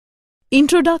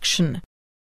Introduction.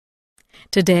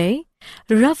 Today,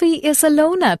 Ravi is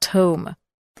alone at home.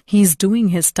 He is doing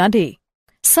his study.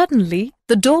 Suddenly,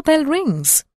 the doorbell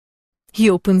rings. He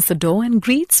opens the door and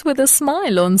greets with a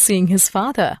smile on seeing his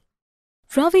father.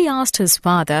 Ravi asked his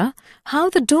father how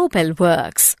the doorbell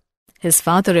works. His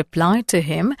father replied to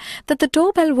him that the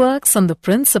doorbell works on the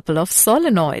principle of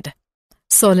solenoid.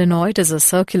 Solenoid is a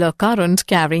circular current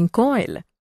carrying coil.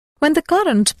 When the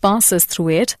current passes through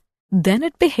it, then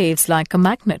it behaves like a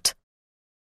magnet.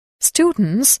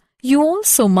 Students, you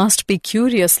also must be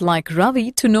curious like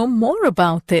Ravi to know more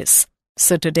about this.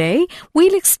 So today,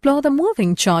 we'll explore the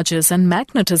moving charges and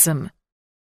magnetism.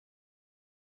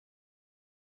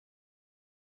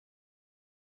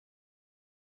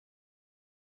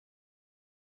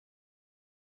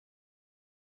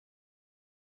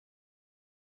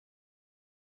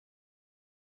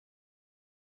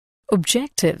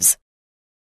 Objectives.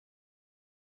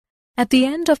 At the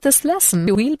end of this lesson,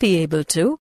 we'll be able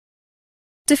to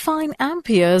define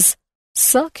Ampere's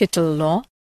circuital law,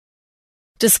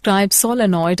 describe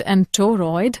solenoid and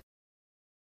toroid,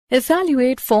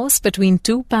 evaluate force between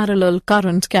two parallel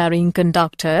current-carrying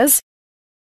conductors,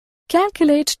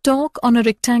 calculate torque on a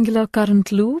rectangular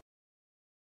current loop,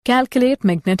 calculate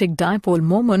magnetic dipole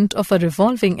moment of a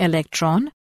revolving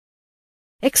electron,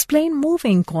 explain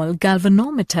moving coil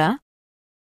galvanometer,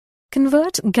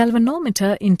 convert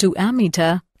galvanometer into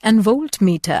ammeter and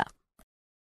voltmeter.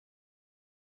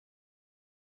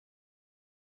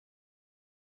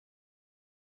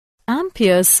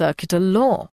 Ampere's circuital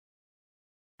law.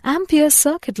 Ampere's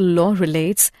circuital law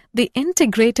relates the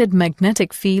integrated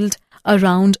magnetic field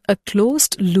around a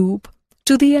closed loop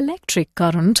to the electric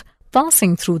current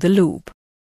passing through the loop.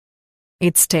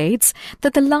 It states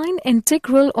that the line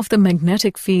integral of the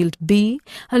magnetic field B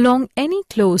along any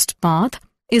closed path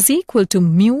is equal to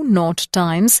mu naught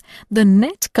times the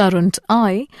net current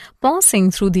I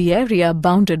passing through the area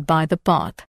bounded by the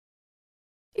path.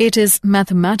 It is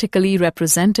mathematically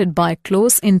represented by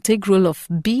close integral of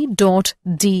B dot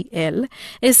dl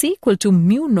is equal to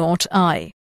mu naught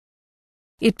I.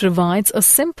 It provides a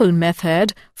simple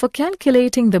method for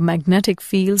calculating the magnetic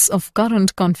fields of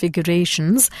current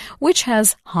configurations which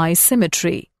has high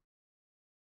symmetry.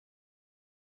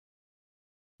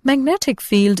 Magnetic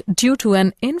field due to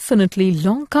an infinitely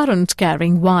long current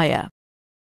carrying wire.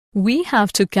 We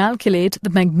have to calculate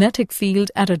the magnetic field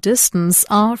at a distance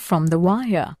r from the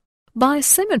wire. By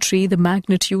symmetry, the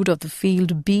magnitude of the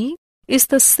field B is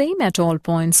the same at all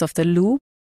points of the loop,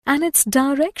 and its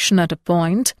direction at a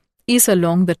point is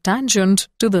along the tangent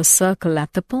to the circle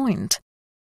at the point.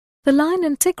 The line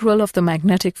integral of the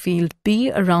magnetic field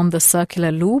B around the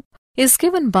circular loop is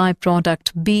given by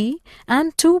product B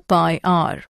and 2 pi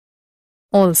r.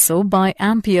 Also, by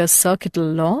Ampere's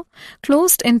circuital law,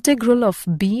 closed integral of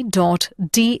B dot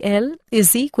dl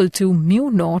is equal to mu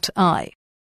naught I.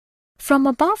 From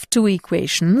above two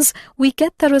equations, we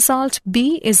get the result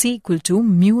B is equal to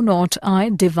mu naught I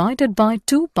divided by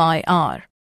 2 pi r.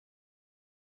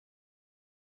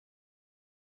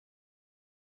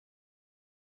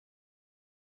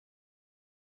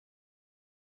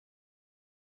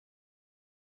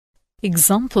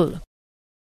 Example.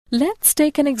 Let's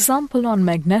take an example on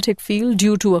magnetic field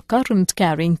due to a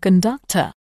current-carrying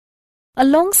conductor. A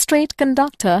long straight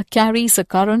conductor carries a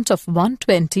current of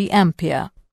 120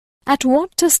 ampere. At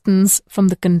what distance from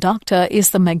the conductor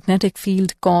is the magnetic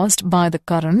field caused by the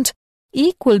current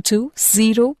equal to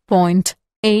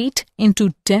 0.8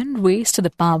 into 10 raised to the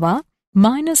power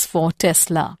minus 4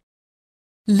 Tesla?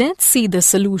 Let's see the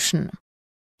solution.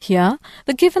 Here,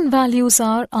 the given values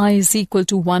are I is equal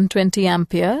to 120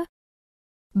 ampere,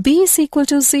 B is equal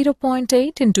to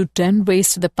 0.8 into 10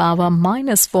 raised to the power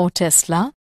minus 4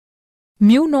 Tesla.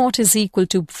 Mu naught is equal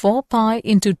to 4 pi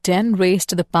into 10 raised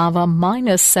to the power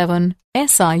minus 7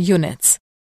 SI units.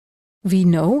 We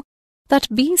know that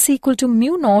B is equal to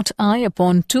mu naught I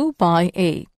upon 2 pi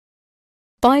A.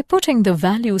 By putting the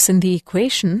values in the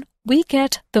equation, we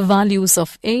get the values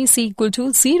of A is equal to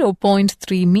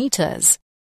 0.3 meters.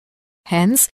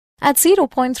 Hence, at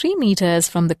 0.3 meters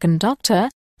from the conductor,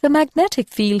 the magnetic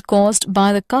field caused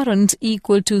by the current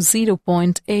equal to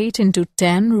 0.8 into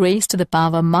 10 raised to the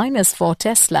power minus 4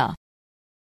 Tesla.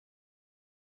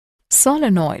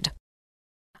 Solenoid.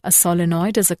 A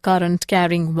solenoid is a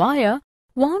current-carrying wire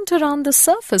wound around the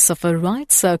surface of a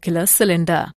right circular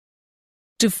cylinder.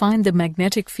 To find the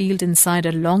magnetic field inside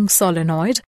a long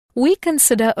solenoid, we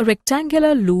consider a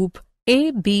rectangular loop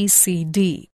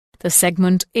ABCD. The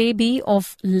segment AB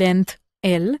of length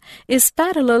L is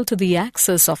parallel to the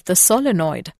axis of the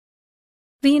solenoid.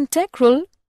 The integral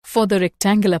for the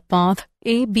rectangular path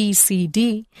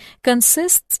ABCD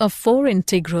consists of 4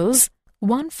 integrals,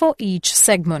 one for each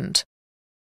segment.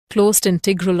 Closed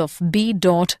integral of B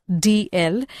dot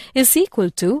dl is equal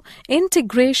to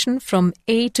integration from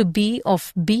a to b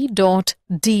of B dot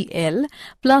dl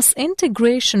plus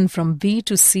integration from b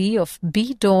to c of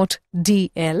B dot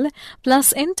dl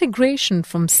plus integration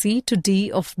from c to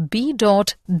d of B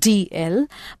dot dl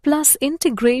plus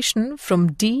integration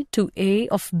from d to a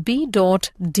of B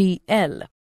dot dl.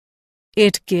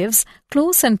 It gives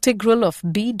closed integral of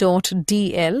B dot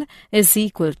dl is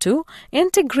equal to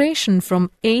integration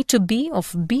from a to b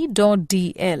of B dot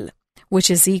dl, which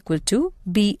is equal to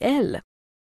BL.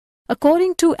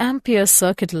 According to Ampere's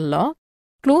circuital law,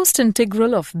 closed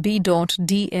integral of B dot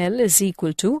dl is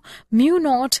equal to mu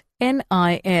naught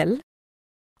NIL,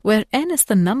 where n is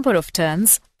the number of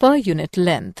turns per unit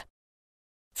length.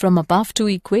 From above two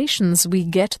equations, we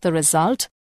get the result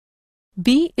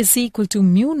B is equal to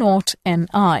mu naught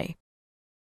Ni.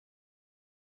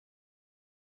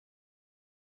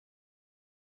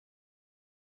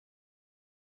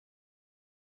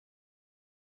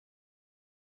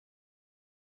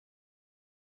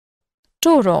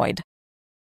 Toroid.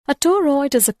 A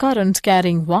toroid is a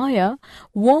current-carrying wire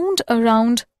wound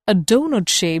around a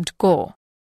donut-shaped core.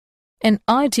 An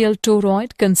ideal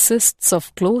toroid consists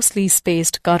of closely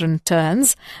spaced current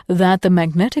turns that the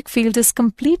magnetic field is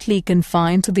completely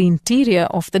confined to the interior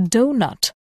of the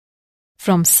donut.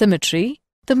 From symmetry,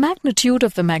 the magnitude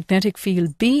of the magnetic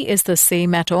field B is the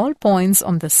same at all points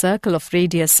on the circle of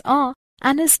radius r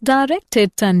and is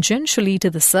directed tangentially to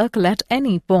the circle at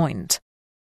any point.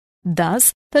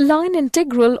 Thus, the line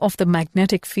integral of the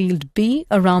magnetic field B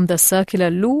around the circular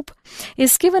loop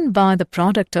is given by the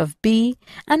product of B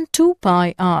and 2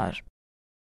 pi r.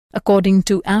 According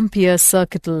to Ampere's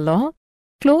circuital law,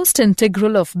 closed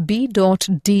integral of B dot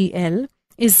dl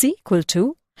is equal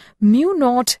to mu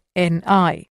naught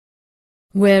Ni,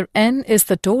 where n is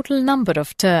the total number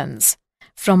of turns.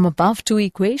 From above two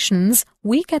equations,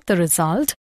 we get the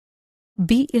result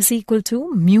B is equal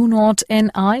to mu naught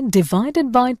Ni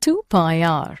divided by 2 pi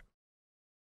r.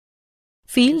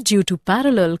 Field due to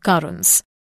parallel currents.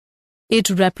 It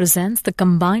represents the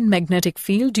combined magnetic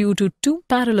field due to two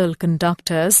parallel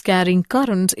conductors carrying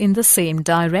current in the same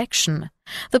direction.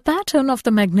 The pattern of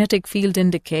the magnetic field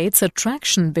indicates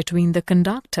attraction between the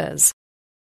conductors.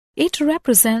 It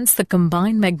represents the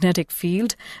combined magnetic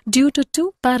field due to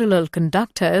two parallel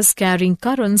conductors carrying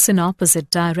currents in opposite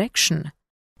direction.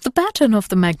 The pattern of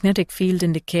the magnetic field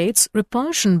indicates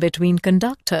repulsion between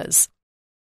conductors.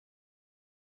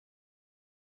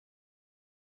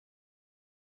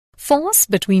 Force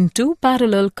between two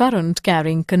parallel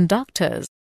current-carrying conductors.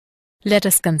 Let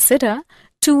us consider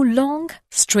two long,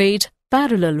 straight,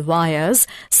 parallel wires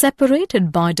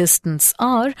separated by distance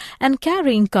r and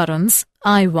carrying currents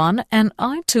I1 and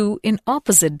I2 in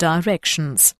opposite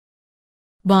directions.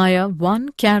 Wire 1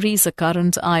 carries a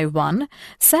current I1,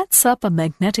 sets up a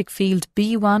magnetic field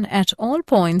B1 at all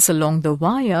points along the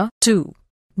wire 2.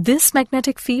 This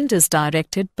magnetic field is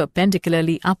directed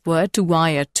perpendicularly upward to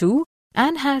wire 2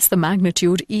 and has the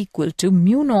magnitude equal to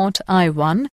mu naught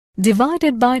I1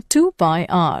 divided by 2 pi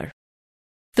r.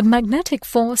 The magnetic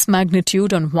force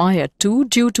magnitude on wire 2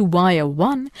 due to wire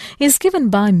 1 is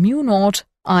given by mu naught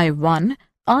I1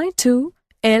 I2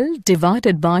 L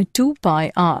divided by 2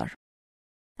 pi r.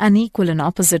 An equal and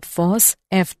opposite force,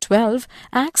 F12,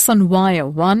 acts on wire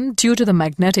 1 due to the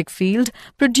magnetic field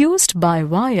produced by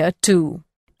wire 2.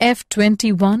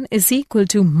 F21 is equal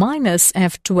to minus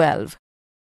F12.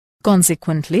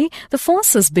 Consequently, the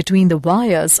forces between the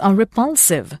wires are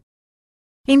repulsive.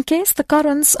 In case the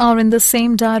currents are in the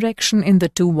same direction in the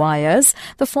two wires,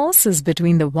 the forces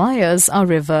between the wires are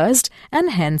reversed and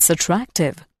hence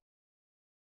attractive.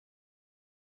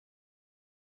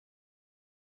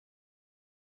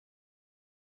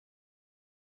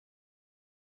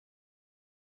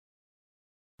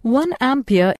 One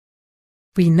ampere.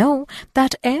 We know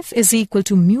that F is equal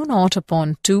to mu naught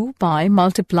upon 2 pi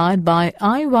multiplied by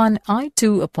I1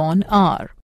 I2 upon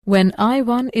R, when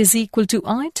I1 is equal to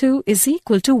I2 is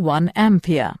equal to 1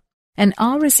 ampere and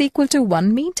R is equal to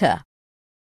 1 meter.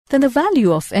 Then the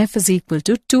value of F is equal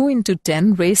to 2 into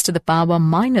 10 raised to the power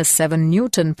minus 7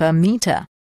 Newton per meter.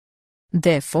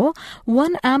 Therefore,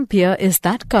 1 ampere is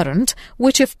that current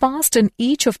which, if passed in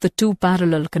each of the two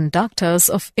parallel conductors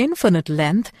of infinite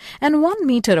length and 1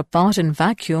 meter apart in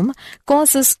vacuum,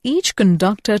 causes each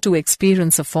conductor to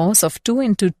experience a force of 2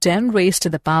 into 10 raised to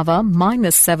the power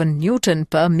minus 7 Newton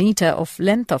per meter of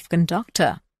length of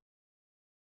conductor.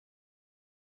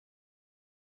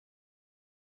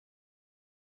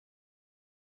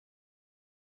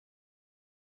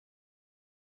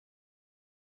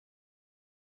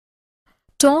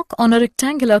 torque on a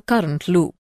rectangular current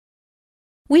loop.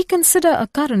 We consider a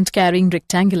current-carrying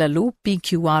rectangular loop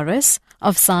PQRS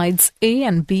of sides A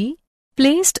and B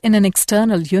placed in an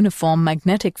external uniform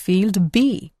magnetic field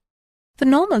B. The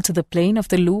normal to the plane of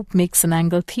the loop makes an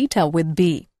angle theta with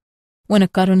B. When a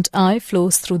current I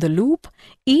flows through the loop,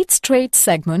 each straight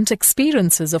segment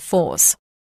experiences a force.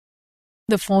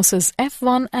 The forces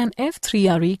F1 and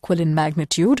F3 are equal in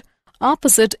magnitude,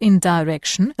 opposite in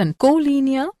direction and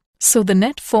collinear, so the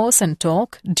net force and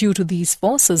torque due to these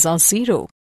forces are zero.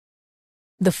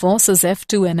 The forces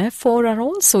F2 and F4 are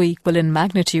also equal in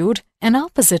magnitude and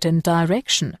opposite in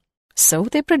direction, so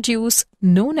they produce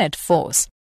no net force.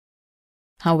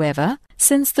 However,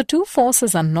 since the two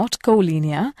forces are not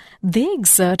collinear, they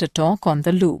exert a torque on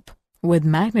the loop, with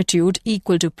magnitude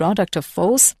equal to product of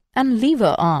force and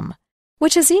lever arm,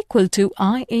 which is equal to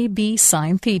IAB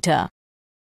sin theta,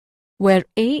 where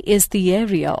A is the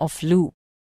area of loop.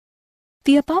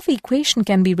 The above equation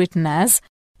can be written as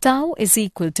tau is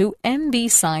equal to mb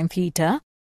sin theta,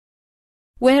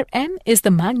 where m is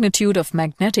the magnitude of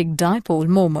magnetic dipole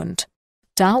moment.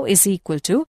 Tau is equal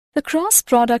to the cross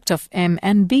product of m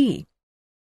and b.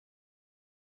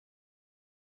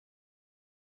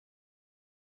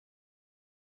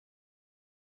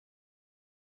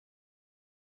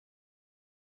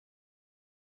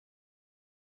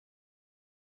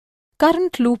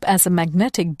 Current loop as a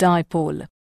magnetic dipole.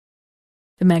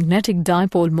 The magnetic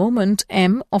dipole moment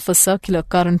m of a circular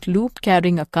current loop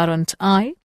carrying a current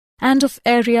I and of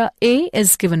area A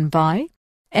is given by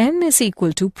m is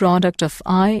equal to product of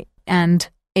I and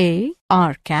A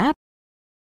r cap.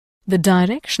 The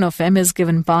direction of m is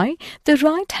given by the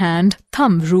right-hand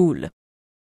thumb rule.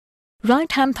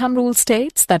 Right-hand thumb rule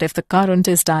states that if the current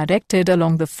is directed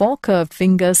along the four curved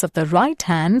fingers of the right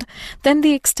hand, then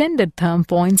the extended thumb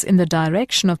points in the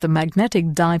direction of the magnetic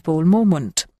dipole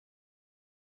moment.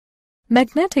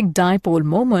 Magnetic dipole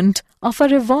moment of a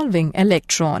revolving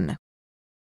electron.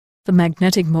 The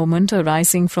magnetic moment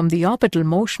arising from the orbital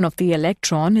motion of the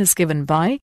electron is given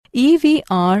by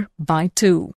EVR by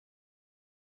 2.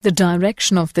 The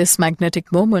direction of this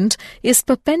magnetic moment is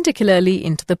perpendicularly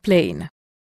into the plane.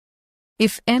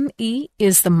 If ME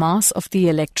is the mass of the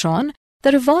electron,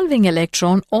 the revolving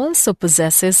electron also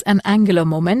possesses an angular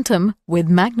momentum with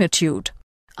magnitude.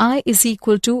 I is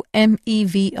equal to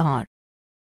MEVR.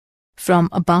 From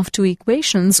above two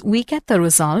equations, we get the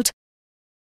result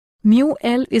mu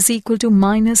L is equal to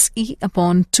minus E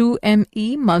upon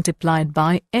 2ME multiplied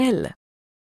by L.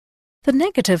 The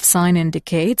negative sign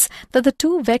indicates that the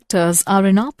two vectors are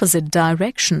in opposite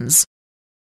directions.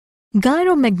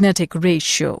 Gyromagnetic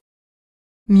ratio.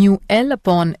 Mu L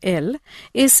upon L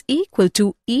is equal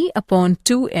to E upon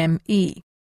 2ME.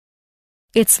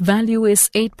 Its value is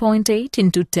 8.8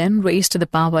 into 10 raised to the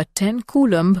power 10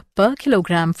 coulomb per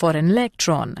kilogram for an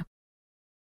electron.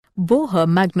 Bohr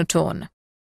magneton.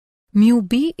 Mu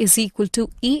B is equal to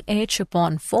EH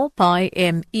upon 4 pi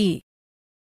ME.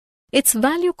 Its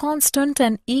value constant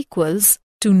and equals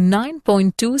to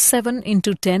 9.27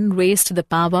 into 10 raised to the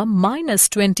power minus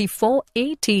 24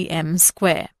 atm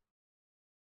square.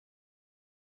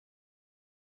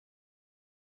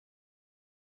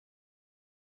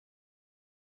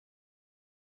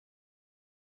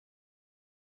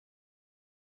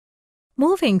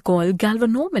 Moving coil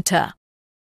galvanometer.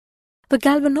 The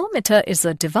galvanometer is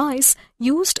a device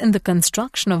used in the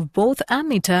construction of both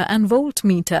ammeter and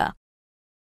voltmeter.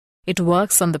 It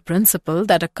works on the principle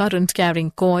that a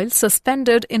current-carrying coil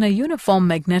suspended in a uniform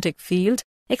magnetic field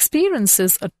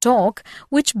experiences a torque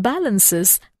which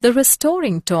balances the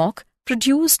restoring torque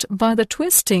produced by the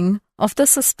twisting of the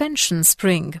suspension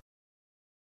spring.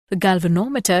 The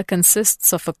galvanometer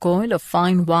consists of a coil of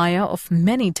fine wire of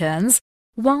many turns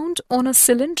wound on a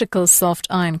cylindrical soft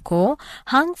iron core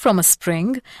hung from a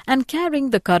spring and carrying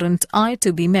the current I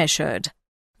to be measured.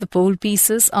 The pole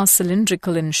pieces are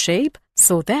cylindrical in shape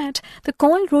so that the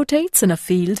coil rotates in a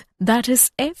field that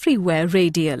is everywhere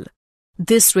radial.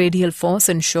 This radial force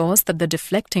ensures that the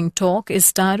deflecting torque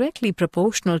is directly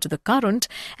proportional to the current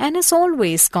and is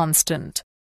always constant.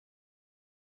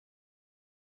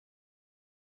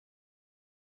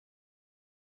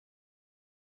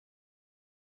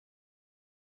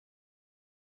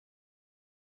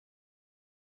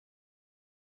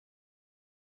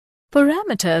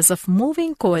 Parameters of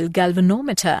moving coil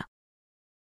galvanometer.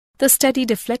 The steady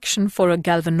deflection for a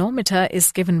galvanometer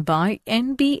is given by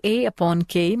NBA upon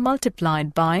K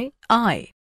multiplied by I,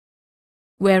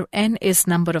 where N is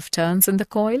number of turns in the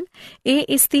coil, A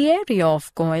is the area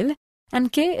of coil,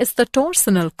 and K is the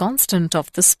torsional constant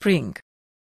of the spring.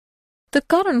 The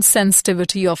current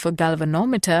sensitivity of a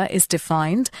galvanometer is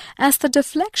defined as the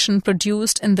deflection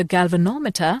produced in the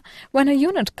galvanometer when a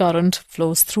unit current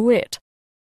flows through it.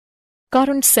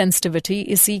 Current sensitivity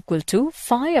is equal to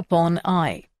phi upon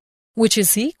I, which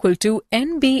is equal to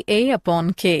NBA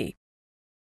upon K.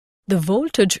 The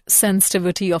voltage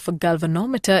sensitivity of a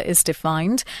galvanometer is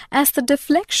defined as the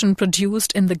deflection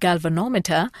produced in the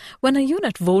galvanometer when a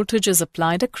unit voltage is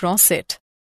applied across it.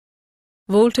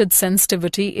 Voltage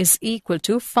sensitivity is equal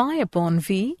to phi upon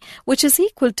V, which is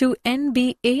equal to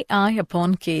NBAI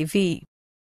upon KV.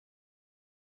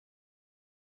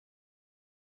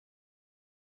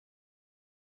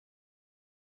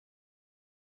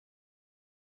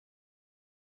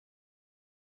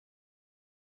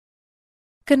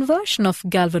 Conversion of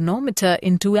galvanometer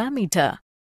into ammeter.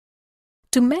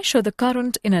 To measure the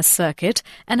current in a circuit,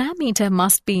 an ammeter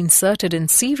must be inserted in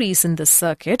series in the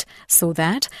circuit so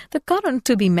that the current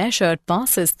to be measured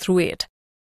passes through it.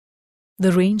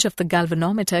 The range of the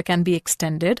galvanometer can be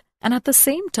extended, and at the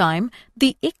same time,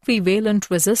 the equivalent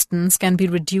resistance can be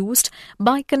reduced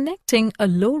by connecting a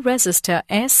low resistor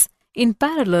S in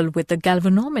parallel with the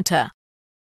galvanometer.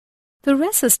 The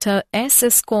resistor S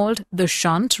is called the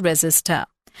shunt resistor.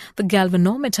 The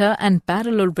galvanometer and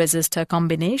parallel resistor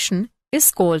combination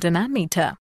is called an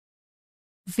ammeter.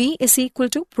 V is equal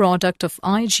to product of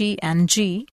Ig and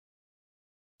G,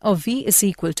 or V is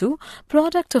equal to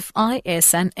product of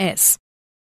Is and S.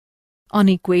 On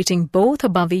equating both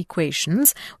above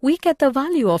equations, we get the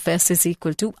value of S is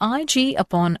equal to Ig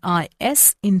upon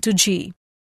Is into G.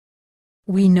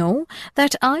 We know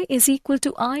that I is equal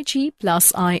to Ig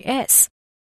plus Is.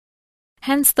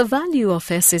 Hence, the value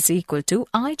of S is equal to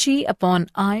Ig upon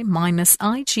I minus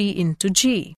Ig into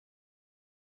G.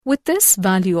 With this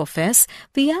value of S,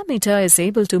 the ammeter is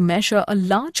able to measure a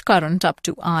large current up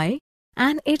to I,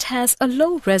 and it has a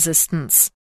low resistance.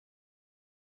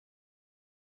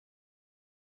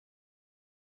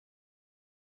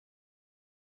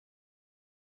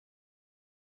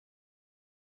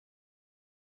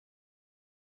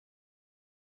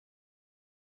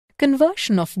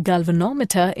 Conversion of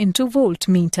galvanometer into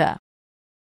voltmeter.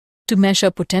 To measure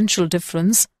potential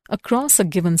difference across a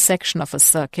given section of a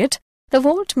circuit, the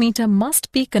voltmeter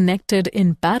must be connected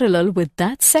in parallel with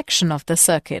that section of the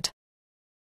circuit.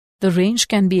 The range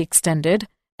can be extended,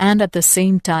 and at the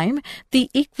same time, the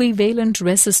equivalent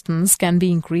resistance can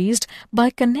be increased by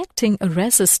connecting a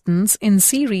resistance in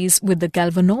series with the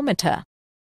galvanometer.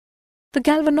 The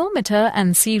galvanometer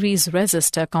and series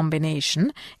resistor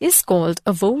combination is called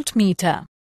a voltmeter.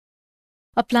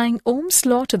 Applying Ohm's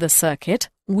law to the circuit,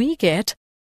 we get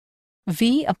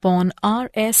V upon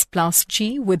Rs plus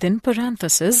G within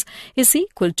parentheses is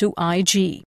equal to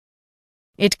Ig.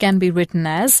 It can be written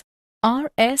as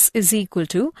Rs is equal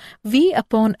to V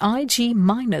upon Ig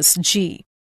minus G.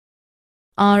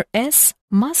 Rs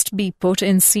must be put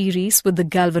in series with the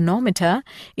galvanometer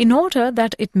in order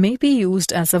that it may be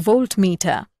used as a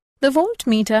voltmeter. The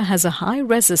voltmeter has a high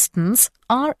resistance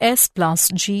Rs plus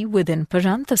G within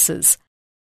parentheses.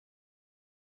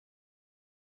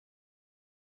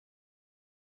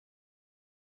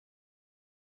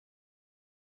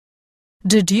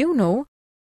 Did you know?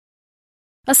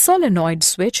 A solenoid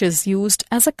switch is used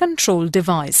as a control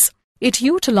device. It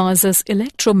utilizes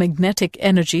electromagnetic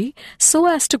energy so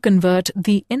as to convert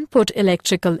the input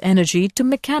electrical energy to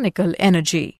mechanical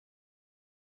energy.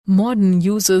 Modern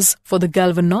uses for the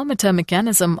galvanometer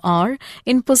mechanism are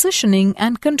in positioning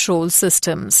and control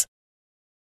systems.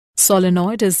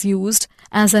 Solenoid is used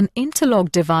as an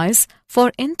interlock device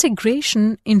for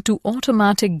integration into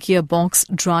automatic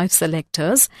gearbox drive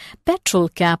selectors, petrol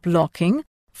cap locking,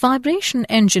 vibration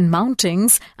engine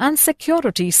mountings, and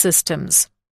security systems.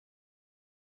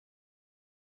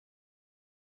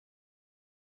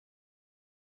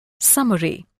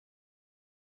 Summary.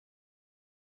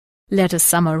 Let us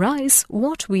summarize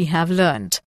what we have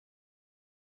learned.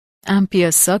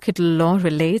 Ampere's circuit law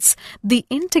relates the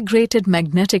integrated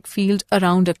magnetic field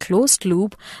around a closed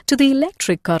loop to the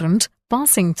electric current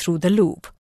passing through the loop.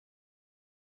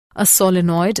 A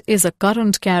solenoid is a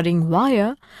current-carrying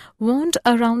wire wound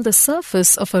around the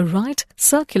surface of a right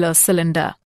circular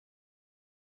cylinder.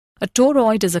 A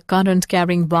toroid is a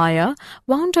current-carrying wire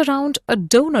wound around a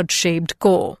donut-shaped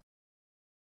core.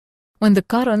 When the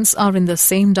currents are in the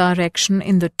same direction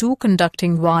in the two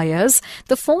conducting wires,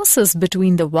 the forces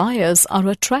between the wires are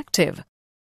attractive.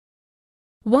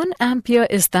 1 ampere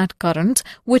is that current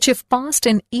which, if passed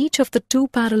in each of the two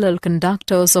parallel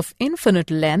conductors of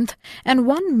infinite length and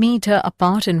 1 meter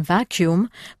apart in vacuum,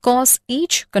 cause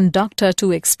each conductor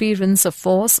to experience a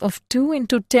force of 2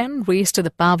 into 10 raised to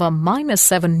the power minus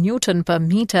 7 Newton per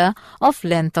meter of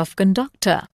length of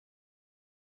conductor.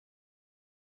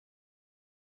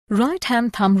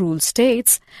 Right-hand thumb rule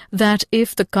states that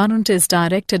if the current is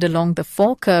directed along the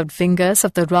 4 curved fingers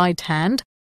of the right hand,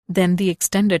 then the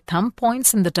extended thumb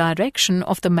points in the direction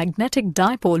of the magnetic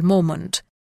dipole moment.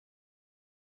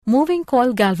 Moving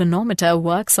coil galvanometer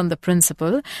works on the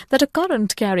principle that a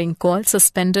current-carrying coil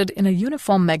suspended in a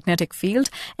uniform magnetic field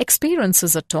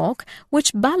experiences a torque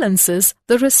which balances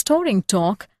the restoring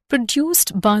torque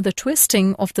produced by the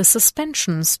twisting of the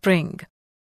suspension spring.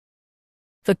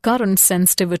 The current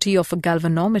sensitivity of a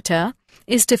galvanometer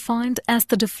is defined as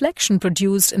the deflection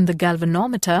produced in the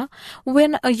galvanometer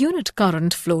when a unit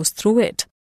current flows through it.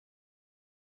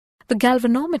 The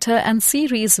galvanometer and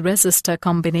series resistor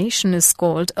combination is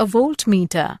called a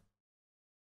voltmeter.